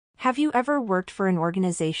Have you ever worked for an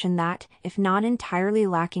organization that, if not entirely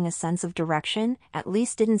lacking a sense of direction, at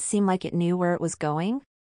least didn't seem like it knew where it was going?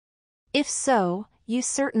 If so, you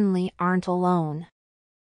certainly aren't alone.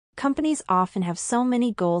 Companies often have so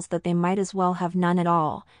many goals that they might as well have none at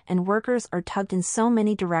all, and workers are tugged in so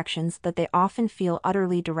many directions that they often feel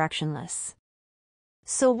utterly directionless.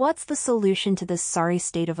 So what's the solution to this sorry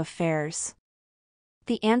state of affairs?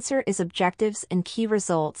 The answer is objectives and key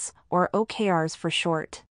results, or OKRs for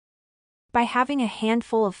short. By having a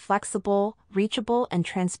handful of flexible, reachable, and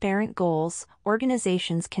transparent goals,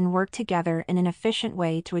 organizations can work together in an efficient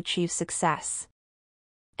way to achieve success.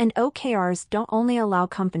 And OKRs don't only allow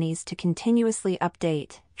companies to continuously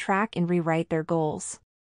update, track, and rewrite their goals.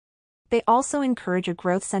 They also encourage a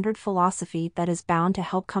growth-centered philosophy that is bound to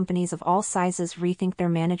help companies of all sizes rethink their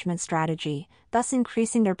management strategy, thus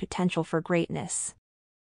increasing their potential for greatness.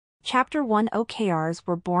 Chapter 1 OKRs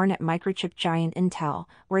were born at microchip giant Intel,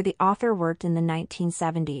 where the author worked in the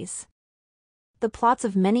 1970s. The plots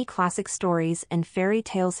of many classic stories and fairy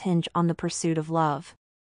tales hinge on the pursuit of love.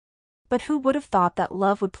 But who would have thought that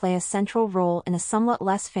love would play a central role in a somewhat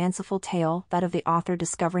less fanciful tale, that of the author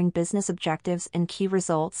discovering business objectives and key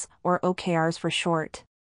results, or OKRs for short.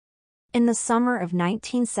 In the summer of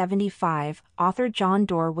 1975, author John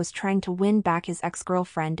Doerr was trying to win back his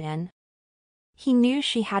ex-girlfriend in. He knew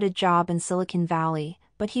she had a job in Silicon Valley,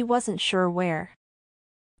 but he wasn't sure where.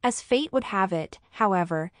 As fate would have it,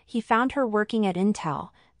 however, he found her working at Intel,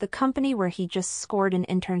 the company where he just scored an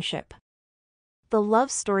internship. The love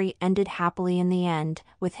story ended happily in the end,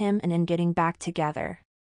 with him and Ann getting back together.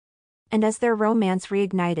 And as their romance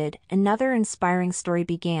reignited, another inspiring story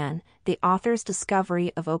began, the author's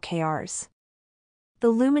discovery of OKRs. The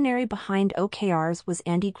luminary behind OKRs was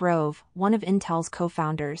Andy Grove, one of Intel's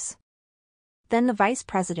co-founders. Then the vice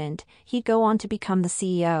president, he'd go on to become the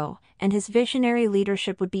CEO, and his visionary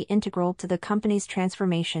leadership would be integral to the company's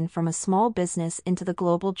transformation from a small business into the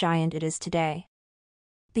global giant it is today.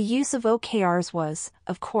 The use of OKRs was,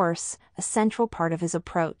 of course, a central part of his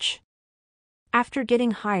approach. After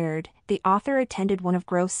getting hired, the author attended one of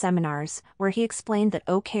Grove's seminars, where he explained that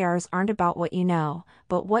OKRs aren't about what you know,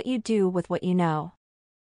 but what you do with what you know.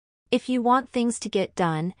 If you want things to get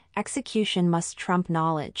done, execution must trump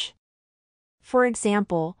knowledge. For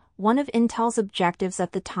example, one of Intel's objectives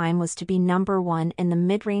at the time was to be number one in the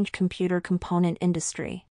mid-range computer component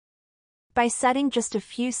industry. By setting just a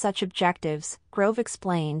few such objectives, Grove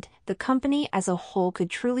explained, the company as a whole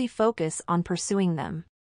could truly focus on pursuing them.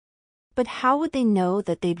 But how would they know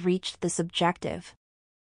that they'd reached this objective?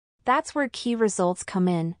 That's where key results come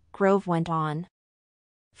in, Grove went on.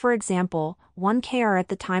 For example, one OKR at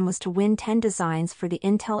the time was to win 10 designs for the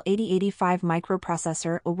Intel 8085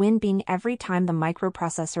 microprocessor, a win being every time the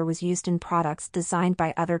microprocessor was used in products designed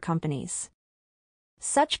by other companies.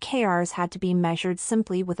 Such OKRs had to be measured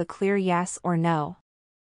simply with a clear yes or no.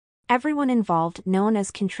 Everyone involved, known as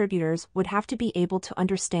contributors, would have to be able to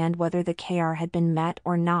understand whether the OKR had been met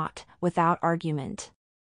or not, without argument.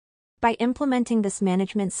 By implementing this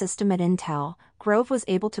management system at Intel, Grove was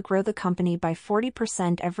able to grow the company by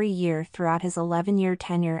 40% every year throughout his 11-year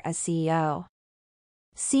tenure as CEO.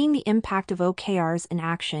 Seeing the impact of OKRs in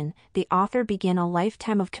action, the author began a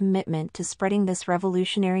lifetime of commitment to spreading this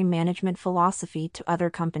revolutionary management philosophy to other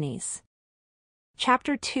companies.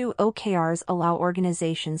 Chapter 2 OKRs allow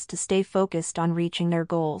organizations to stay focused on reaching their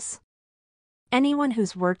goals. Anyone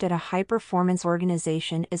who's worked at a high-performance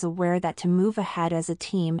organization is aware that to move ahead as a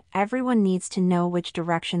team, everyone needs to know which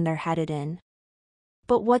direction they're headed in.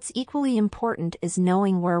 But what's equally important is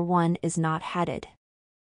knowing where one is not headed.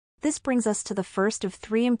 This brings us to the first of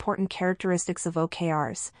three important characteristics of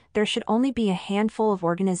OKRs. There should only be a handful of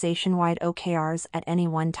organization-wide OKRs at any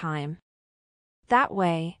one time. That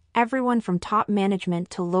way, everyone from top management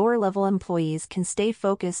to lower-level employees can stay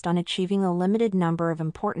focused on achieving a limited number of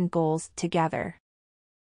important goals together.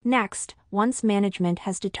 Next, once management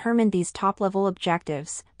has determined these top-level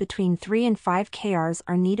objectives, between 3 and 5 OKRs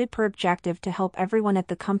are needed per objective to help everyone at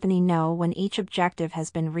the company know when each objective has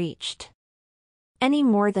been reached. Any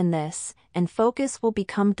more than this, and focus will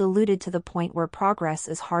become diluted to the point where progress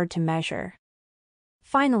is hard to measure.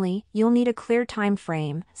 Finally, you'll need a clear time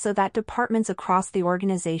frame so that departments across the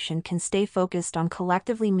organization can stay focused on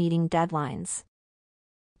collectively meeting deadlines.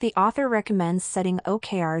 The author recommends setting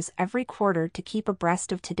OKRs every quarter to keep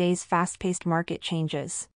abreast of today's fast-paced market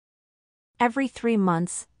changes. Every 3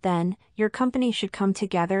 months, then, your company should come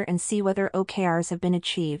together and see whether OKRs have been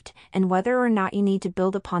achieved and whether or not you need to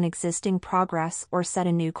build upon existing progress or set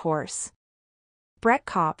a new course. Brett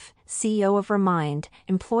Kopf, CEO of Remind,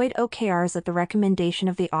 employed OKRs at the recommendation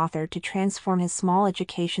of the author to transform his small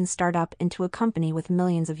education startup into a company with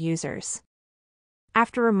millions of users.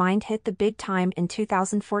 After Remind hit the big time in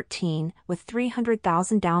 2014, with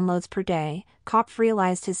 300,000 downloads per day, Kopf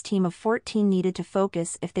realized his team of 14 needed to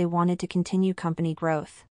focus if they wanted to continue company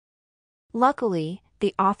growth. Luckily,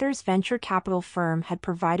 the author's venture capital firm had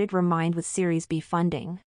provided Remind with Series B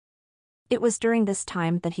funding. It was during this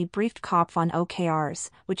time that he briefed Kopf on OKRs,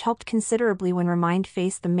 which helped considerably when Remind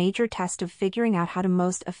faced the major test of figuring out how to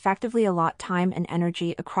most effectively allot time and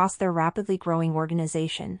energy across their rapidly growing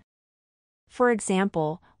organization. For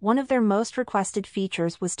example, one of their most requested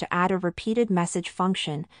features was to add a repeated message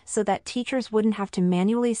function so that teachers wouldn't have to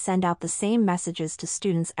manually send out the same messages to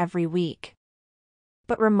students every week.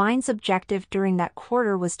 But Remind's objective during that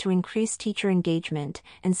quarter was to increase teacher engagement,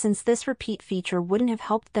 and since this repeat feature wouldn't have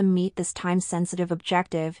helped them meet this time-sensitive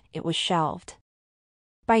objective, it was shelved.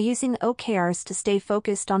 By using OKRs to stay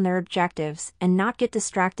focused on their objectives and not get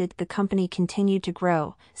distracted, the company continued to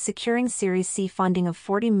grow, securing Series C funding of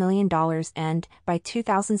 $40 million and, by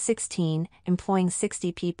 2016, employing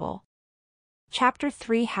 60 people. Chapter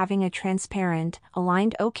 3: Having a transparent,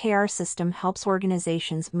 aligned OKR system helps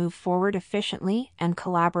organizations move forward efficiently and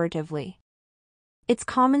collaboratively. It's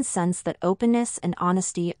common sense that openness and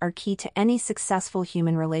honesty are key to any successful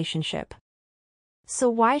human relationship. So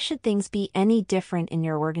why should things be any different in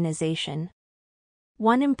your organization?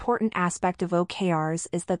 One important aspect of OKRs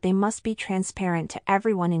is that they must be transparent to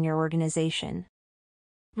everyone in your organization.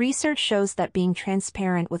 Research shows that being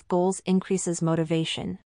transparent with goals increases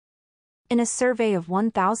motivation. In a survey of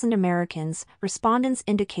 1,000 Americans, respondents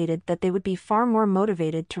indicated that they would be far more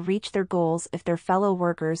motivated to reach their goals if their fellow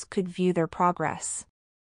workers could view their progress.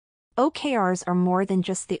 OKRs are more than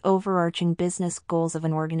just the overarching business goals of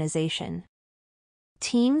an organization.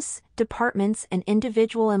 Teams, departments, and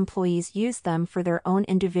individual employees use them for their own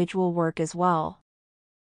individual work as well.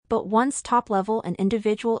 But once top-level and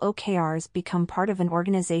individual OKRs become part of an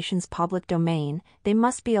organization's public domain, they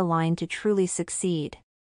must be aligned to truly succeed.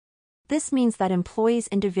 This means that employees'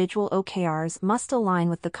 individual OKRs must align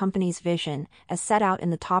with the company's vision, as set out in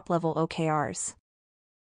the top-level OKRs.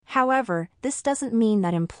 However, this doesn't mean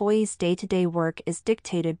that employees' day-to-day work is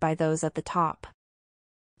dictated by those at the top.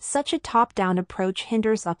 Such a top-down approach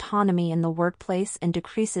hinders autonomy in the workplace and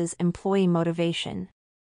decreases employee motivation.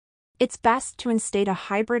 It's best to instate a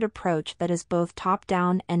hybrid approach that is both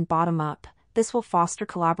top-down and bottom-up. This will foster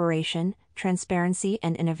collaboration, transparency,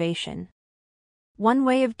 and innovation. One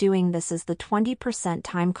way of doing this is the 20%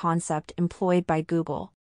 time concept employed by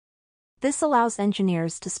Google. This allows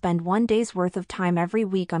engineers to spend 1 day's worth of time every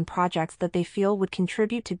week on projects that they feel would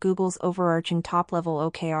contribute to Google's overarching top-level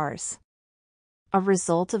OKRs. A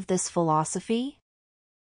result of this philosophy?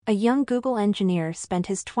 A young Google engineer spent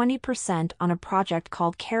his 20% on a project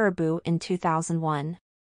called Caribou in 2001.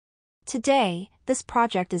 Today, this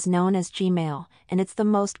project is known as Gmail, and it's the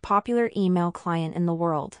most popular email client in the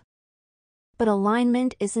world. But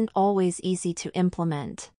alignment isn't always easy to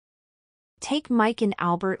implement. Take Mike and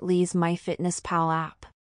Albert Lee's MyFitnessPal app.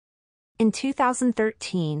 In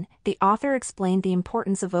 2013, the author explained the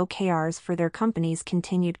importance of OKRs for their company's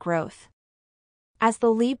continued growth. As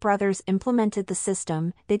the Lee brothers implemented the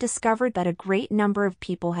system, they discovered that a great number of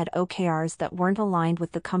people had OKRs that weren't aligned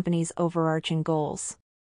with the company's overarching goals.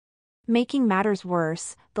 Making matters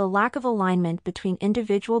worse, the lack of alignment between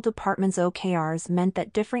individual departments' OKRs meant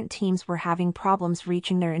that different teams were having problems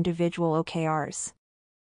reaching their individual OKRs.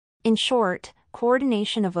 In short,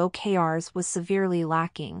 coordination of OKRs was severely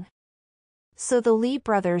lacking. So the Lee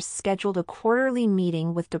brothers scheduled a quarterly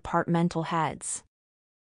meeting with departmental heads.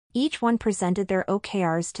 Each one presented their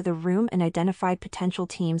OKRs to the room and identified potential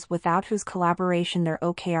teams without whose collaboration their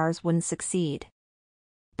OKRs wouldn't succeed.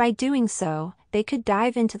 By doing so, they could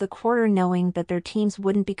dive into the quarter knowing that their teams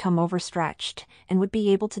wouldn't become overstretched and would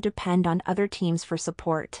be able to depend on other teams for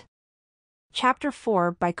support. Chapter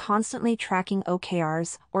 4: By constantly tracking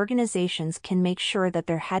OKRs, organizations can make sure that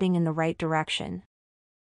they're heading in the right direction.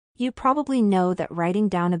 You probably know that writing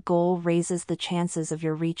down a goal raises the chances of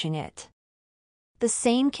your reaching it. The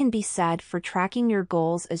same can be said for tracking your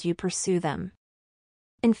goals as you pursue them.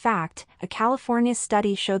 In fact, a California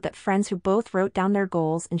study showed that friends who both wrote down their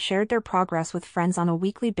goals and shared their progress with friends on a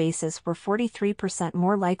weekly basis were 43%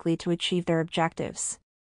 more likely to achieve their objectives.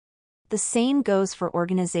 The same goes for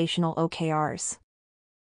organizational OKRs.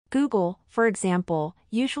 Google, for example,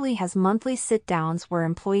 usually has monthly sit-downs where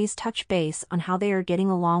employees touch base on how they are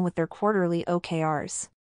getting along with their quarterly OKRs.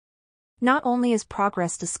 Not only is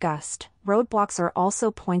progress discussed, roadblocks are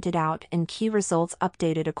also pointed out and key results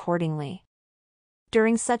updated accordingly.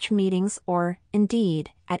 During such meetings or,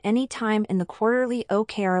 indeed, at any time in the quarterly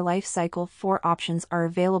OKR lifecycle, 4 options are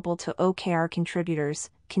available to OKR contributors: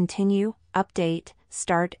 continue, update,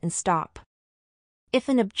 start, and stop. If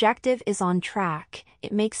an objective is on track,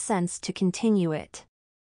 it makes sense to continue it.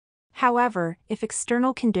 However, if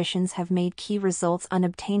external conditions have made key results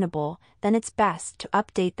unobtainable, then it's best to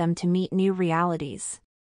update them to meet new realities.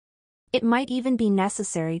 It might even be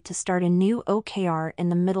necessary to start a new OKR in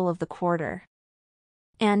the middle of the quarter.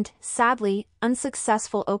 And, sadly,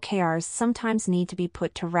 unsuccessful OKRs sometimes need to be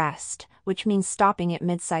put to rest, which means stopping at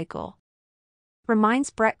mid-cycle.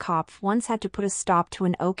 Reminds Brett Kopf once had to put a stop to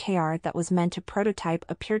an OKR that was meant to prototype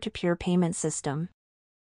a peer-to-peer payment system.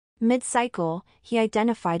 Mid-cycle, he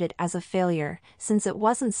identified it as a failure, since it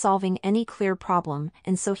wasn't solving any clear problem,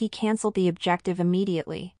 and so he canceled the objective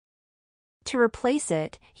immediately. To replace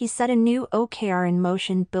it, he set a new OKR in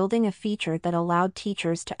motion, building a feature that allowed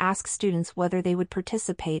teachers to ask students whether they would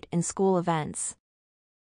participate in school events.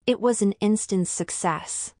 It was an instant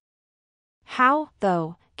success. How,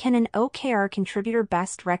 though, can an OKR contributor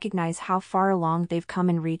best recognize how far along they've come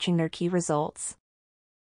in reaching their key results?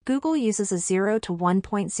 Google uses a 0 to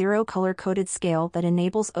 1.0 color-coded scale that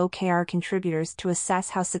enables OKR contributors to assess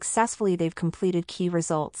how successfully they've completed key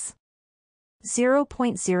results.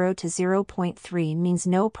 0.0 to 0.3 means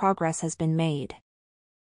no progress has been made.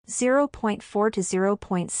 0.4 to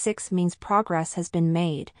 0.6 means progress has been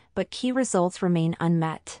made, but key results remain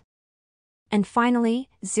unmet. And finally,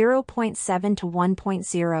 0.7 to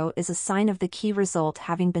 1.0 is a sign of the key result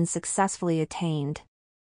having been successfully attained.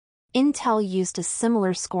 Intel used a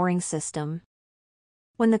similar scoring system.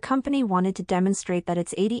 When the company wanted to demonstrate that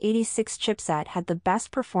its 8086 chipset had the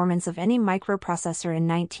best performance of any microprocessor in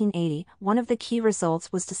 1980, one of the key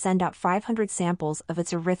results was to send out 500 samples of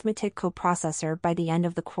its arithmetic coprocessor by the end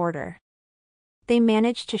of the quarter. They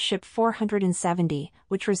managed to ship 470,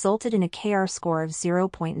 which resulted in a KR score of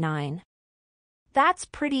 0.9. That's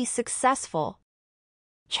pretty successful.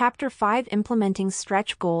 Chapter 5: Implementing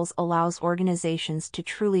Stretch Goals allows organizations to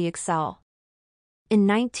truly excel. In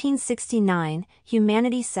 1969,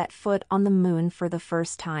 humanity set foot on the moon for the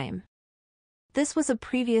first time. This was a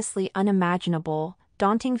previously unimaginable,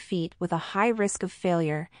 daunting feat with a high risk of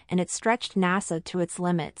failure, and it stretched NASA to its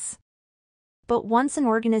limits. But once an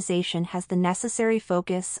organization has the necessary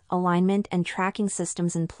focus, alignment, and tracking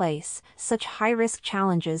systems in place, such high-risk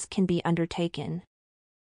challenges can be undertaken.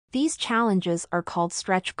 These challenges are called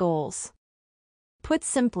stretch goals. Put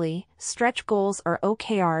simply, stretch goals are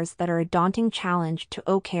OKRs that are a daunting challenge to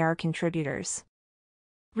OKR contributors.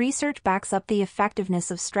 Research backs up the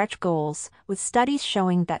effectiveness of stretch goals, with studies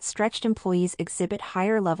showing that stretched employees exhibit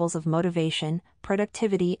higher levels of motivation,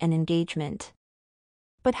 productivity, and engagement.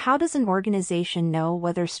 But how does an organization know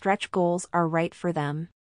whether stretch goals are right for them?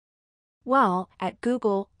 Well, at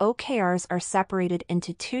Google, OKRs are separated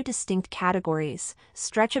into 2 distinct categories: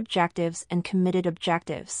 stretch objectives and committed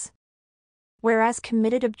objectives. Whereas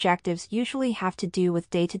committed objectives usually have to do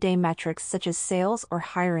with day-to-day metrics such as sales or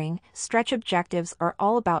hiring, stretch objectives are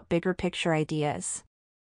all about bigger picture ideas.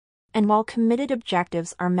 And while committed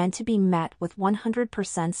objectives are meant to be met with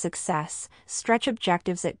 100% success, stretch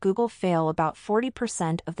objectives at Google fail about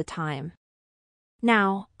 40% of the time.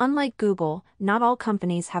 Now, unlike Google, not all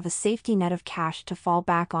companies have a safety net of cash to fall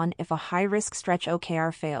back on if a high-risk stretch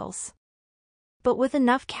OKR fails. But with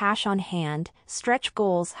enough cash on hand, stretch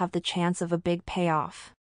goals have the chance of a big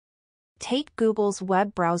payoff. Take Google's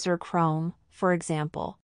web browser Chrome, for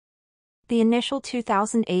example. The initial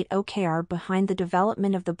 2008 OKR behind the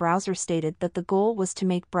development of the browser stated that the goal was to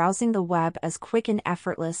make browsing the web as quick and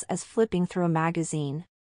effortless as flipping through a magazine.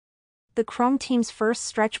 The Chrome team's first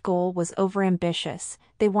stretch goal was overambitious.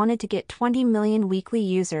 They wanted to get 20 million weekly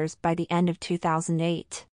users by the end of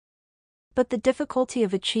 2008. But the difficulty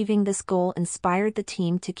of achieving this goal inspired the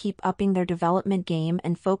team to keep upping their development game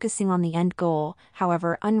and focusing on the end goal,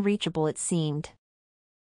 however unreachable it seemed.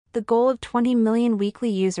 The goal of 20 million weekly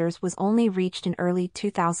users was only reached in early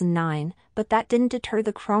 2009, but that didn't deter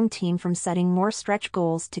the Chrome team from setting more stretch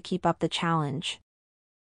goals to keep up the challenge.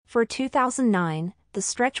 For 2009, the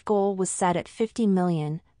stretch goal was set at 50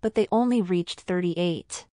 million, but they only reached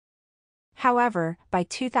 38. However, by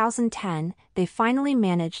 2010, they finally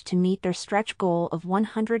managed to meet their stretch goal of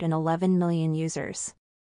 111 million users.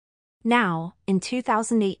 Now, in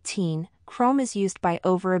 2018, Chrome is used by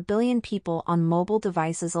over 1 billion people on mobile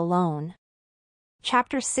devices alone.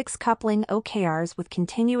 Chapter 6: Coupling OKRs with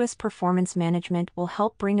Continuous Performance Management will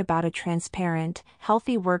help bring about a transparent,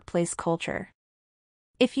 healthy workplace culture.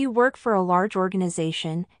 If you work for a large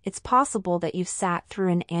organization, it's possible that you've sat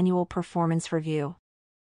through an annual performance review.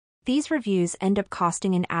 These reviews end up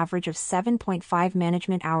costing an average of 7.5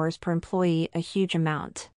 management hours per employee, a huge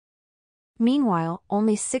amount. Meanwhile,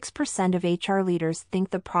 only 6% of HR leaders think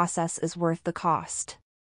the process is worth the cost.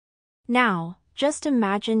 Now, just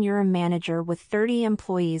imagine you're a manager with 30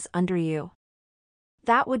 employees under you.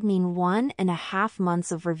 That would mean 1.5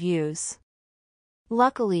 months of reviews.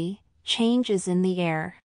 Luckily, change is in the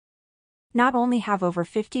air. Not only have over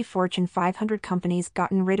 50 Fortune 500 companies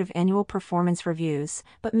gotten rid of annual performance reviews,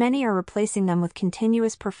 but many are replacing them with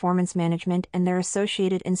continuous performance management and their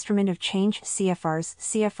associated instrument of change, CFRs.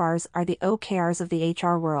 CFRs are the OKRs of the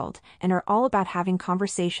HR world, and are all about having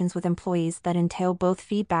conversations with employees that entail both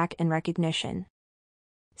feedback and recognition.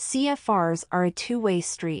 CFRs are a two-way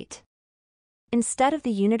street. Instead of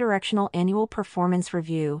the unidirectional annual performance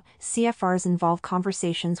review, CFRs involve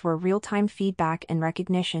conversations where real-time feedback and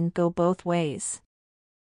recognition go both ways.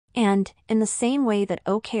 And, in the same way that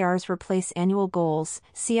OKRs replace annual goals,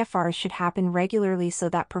 CFRs should happen regularly so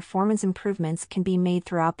that performance improvements can be made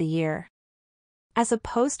throughout the year. As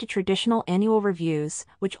opposed to traditional annual reviews,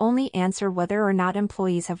 which only answer whether or not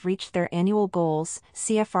employees have reached their annual goals,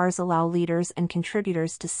 CFRs allow leaders and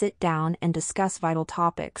contributors to sit down and discuss vital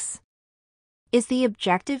topics. Is the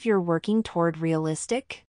objective you're working toward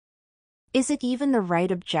realistic? Is it even the right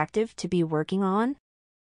objective to be working on?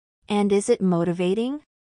 And is it motivating?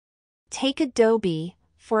 Take Adobe,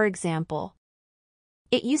 for example.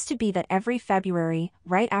 It used to be that every February,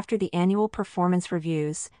 right after the annual performance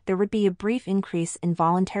reviews, there would be a brief increase in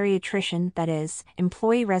voluntary attrition, that is,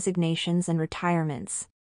 employee resignations and retirements.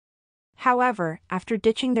 However, after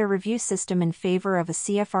ditching their review system in favor of a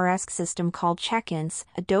CFR-esque system called check-ins,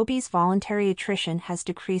 Adobe's voluntary attrition has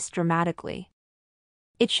decreased dramatically.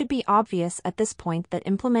 It should be obvious at this point that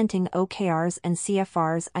implementing OKRs and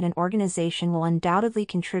CFRs at an organization will undoubtedly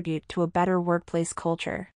contribute to a better workplace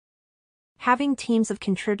culture. Having teams of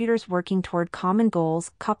contributors working toward common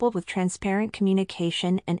goals, coupled with transparent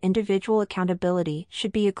communication and individual accountability,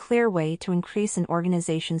 should be a clear way to increase an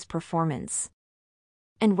organization's performance.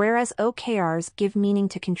 And whereas OKRs give meaning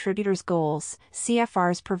to contributors' goals,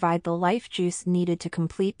 CFRs provide the life juice needed to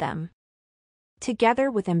complete them.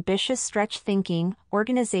 Together with ambitious stretch thinking,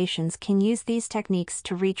 organizations can use these techniques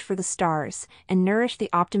to reach for the stars and nourish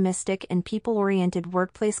the optimistic and people-oriented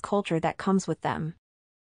workplace culture that comes with them.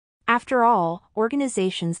 After all,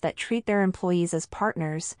 organizations that treat their employees as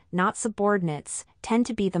partners, not subordinates, tend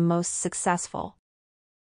to be the most successful.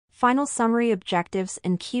 Final summary: objectives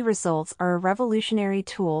and key results are a revolutionary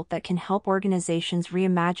tool that can help organizations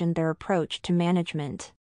reimagine their approach to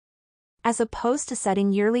management. As opposed to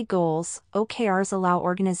setting yearly goals, OKRs allow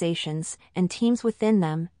organizations, and teams within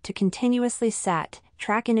them, to continuously set,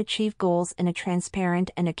 track and achieve goals in a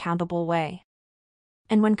transparent and accountable way.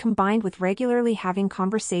 And when combined with regularly having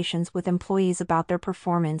conversations with employees about their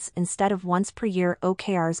performance instead of once per year,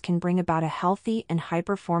 OKRs can bring about a healthy and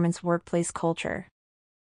high-performance workplace culture.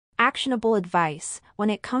 Actionable advice: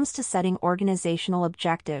 when it comes to setting organizational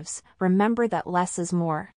objectives, remember that less is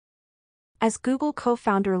more. As Google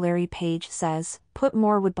co-founder Larry Page says, put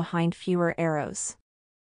more wood behind fewer arrows.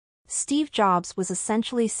 Steve Jobs was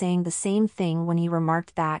essentially saying the same thing when he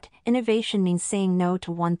remarked that innovation means saying no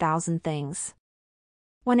to 1,000 things.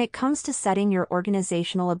 When it comes to setting your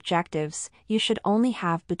organizational objectives, you should only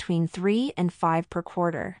have between 3 and 5 per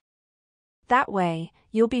quarter. That way,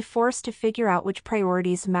 you'll be forced to figure out which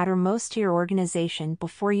priorities matter most to your organization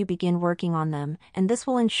before you begin working on them, and this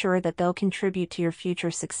will ensure that they'll contribute to your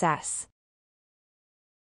future success.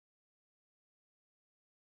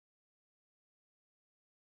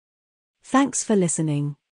 Thanks for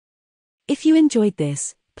listening. If you enjoyed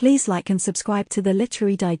this, please like and subscribe to the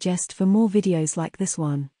Literary Digest for more videos like this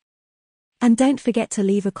one. And don't forget to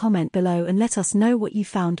leave a comment below and let us know what you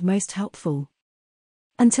found most helpful.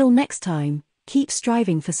 Until next time, keep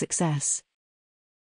striving for success.